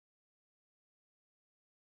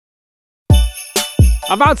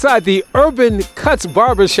I'm outside the Urban Cuts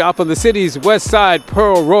Barbershop on the city's west side,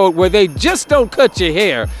 Pearl Road, where they just don't cut your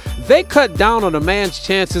hair. They cut down on a man's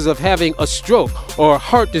chances of having a stroke or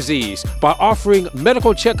heart disease by offering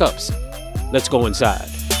medical checkups. Let's go inside.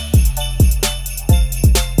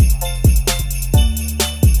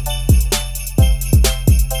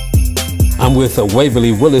 I'm with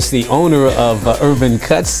Waverly Willis, the owner of Urban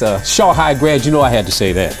Cuts. Shaw High grad, you know I had to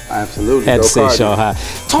say that. Absolutely. Had to say Shaw High.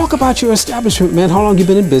 Talk about your establishment, man. How long you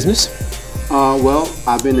been in business? Well,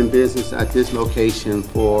 I've been in business at this location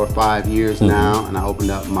for 5 years now, and I opened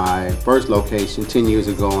up my first location 10 years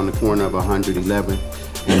ago on the corner of 111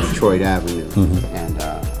 and Detroit Avenue. And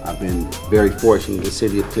I've been very fortunate. The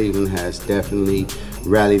city of Cleveland has definitely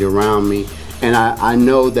rallied around me. And I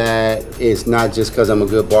know that it's not just because I'm a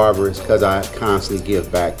good barber, it's because I constantly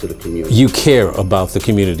give back to the community. You care about the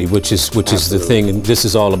community, which is the thing and this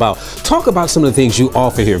is all about. Talk about some of the things you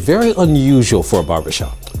offer here. Very unusual for a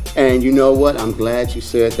barbershop. And you know what? I'm glad you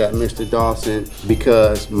said that, Mr. Dawson,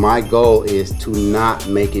 because my goal is to not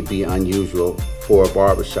make it be unusual for a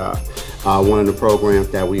barbershop. One of the programs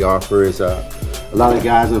that we offer is a lot of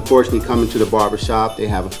guys, unfortunately, come into the barbershop, they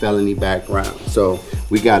have a felony background. So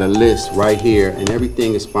we got a list right here, and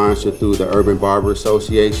everything is sponsored through the Urban Barber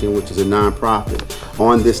Association, which is a nonprofit.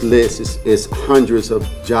 On this list is hundreds of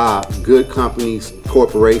jobs, good companies,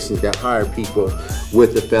 corporations that hire people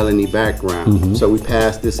with a felony background. So we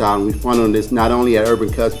pass this out and we funnel this not only at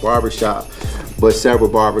Urban Cuts Barbershop, but several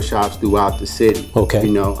barbershops throughout the city. Okay.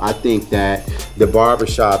 You know, I think that the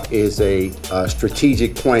barbershop is a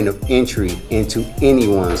strategic point of entry into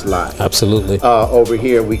anyone's life. Absolutely. Over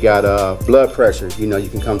here we got blood pressure. You know, you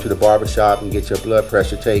can come to the barbershop and get your blood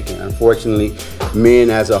pressure taken. Unfortunately, men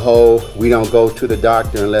as a whole, we don't go to the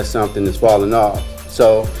doctor unless something is falling off.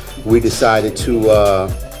 So we decided to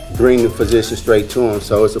bring the physician straight to them.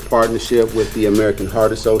 So it's a partnership with the American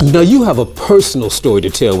Heart Association. Now you have a personal story to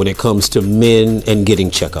tell when it comes to men and getting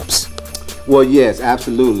checkups. Well, yes,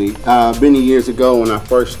 absolutely. Many years ago when I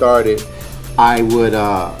first started, I would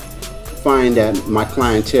find that my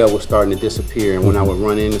clientele was starting to disappear. And when I would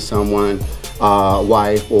run into someone, a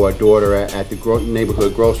wife or a daughter at the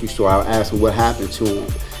neighborhood grocery store, I would ask them what happened to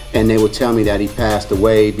him. And they would tell me that he passed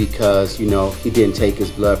away because, you know, he didn't take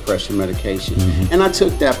his blood pressure medication. And I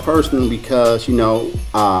took that personally because, you know,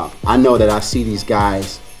 I know that I see these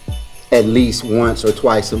guys at least once or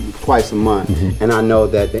twice a month. And I know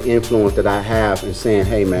that the influence that I have in saying,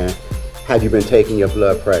 hey man, have you been taking your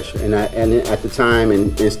blood pressure? And at the time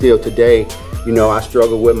and still today, you know, I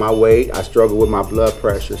struggle with my weight, I struggle with my blood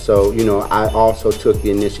pressure. So, you know, I also took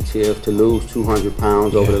the initiative to lose 200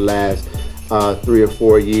 pounds over the last 3 or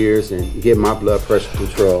 4 years and get my blood pressure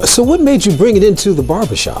controlled. So what made you bring it into the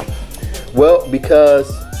barbershop? Well,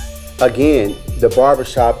 because again, the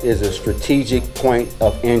barbershop is a strategic point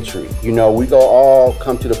of entry. You know, we all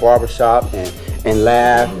come to the barbershop and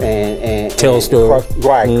laugh and tell a story.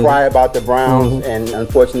 Cry about the Browns and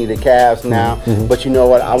unfortunately the Cavs now. But you know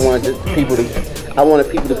what? I wanted people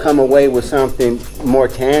to come away with something more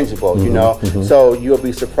tangible, you know. So you'll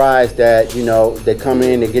be surprised that, you know, they come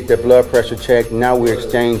in, they get their blood pressure checked. Now we're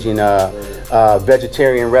exchanging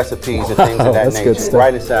vegetarian recipes and things of that nature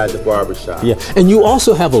right inside the barbershop. Yeah, and you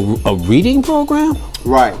also have a reading program?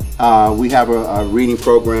 Right. We have a reading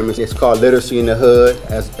program. It's called Literacy in the Hood,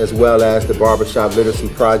 as well as the Barbershop Literacy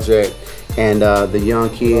Project. And the young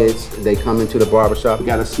kids, they come into the barbershop. We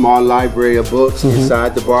got a small library of books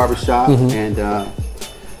inside the barbershop, and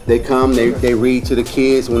they come, they read to the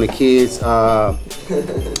kids. When the kids are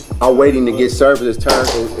waiting to get service,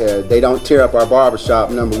 they don't tear up our barbershop,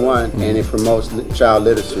 number one, and it promotes child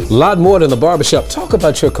literacy. A lot more than the barbershop. Talk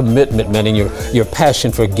about your commitment, man, and your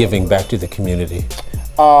passion for giving back to the community.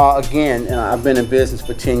 Again, I've been in business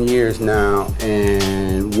for 10 years now,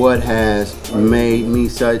 and what has made me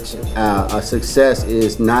such a success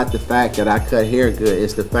is not the fact that I cut hair good,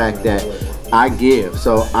 it's the fact that I give.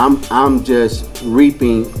 So I'm just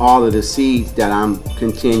reaping all of the seeds that I'm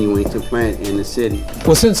continuing to plant in the city.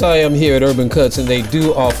 Well, since I am here at Urban Cuts and they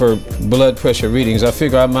do offer blood pressure readings, I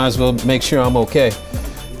figure I might as well make sure I'm okay.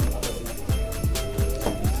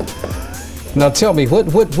 Now tell me, what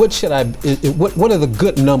are the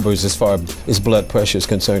good numbers as far as blood pressure is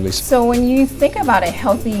concerned, Lisa? So when you think about a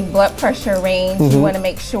healthy blood pressure range, you want to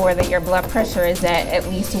make sure that your blood pressure is at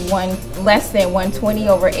least less than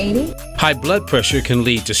 120/80. High blood pressure can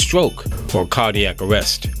lead to stroke or cardiac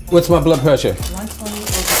arrest. What's my blood pressure?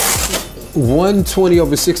 120/68.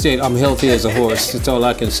 120/68. I'm healthy as a horse. That's all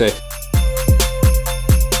I can say.